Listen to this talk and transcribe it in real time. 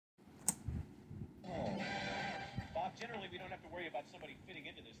generally we don't have to worry about somebody fitting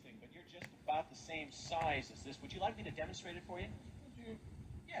into this thing, but you're just about the same size as this. Would you like me to demonstrate it for you?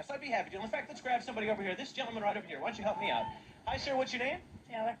 Yes, I'd be happy to. In fact, let's grab somebody over here. This gentleman right over here. Why don't you help me out? Hi, sir. What's your name?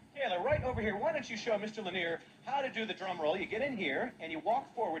 Taylor. Taylor, right over here. Why don't you show Mr. Lanier how to do the drum roll? You get in here and you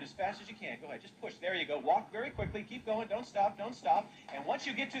walk forward as fast as you can. Go ahead. Just push. There you go. Walk very quickly. Keep going. Don't stop. Don't stop. And once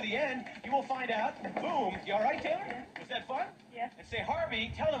you get to the end, you will find out. Boom. You all right, Taylor? Yeah. Was that fun? Yeah. And say,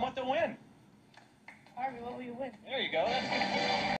 Harvey, tell them what they'll win. Harvey, what will you win? There you go. That's good.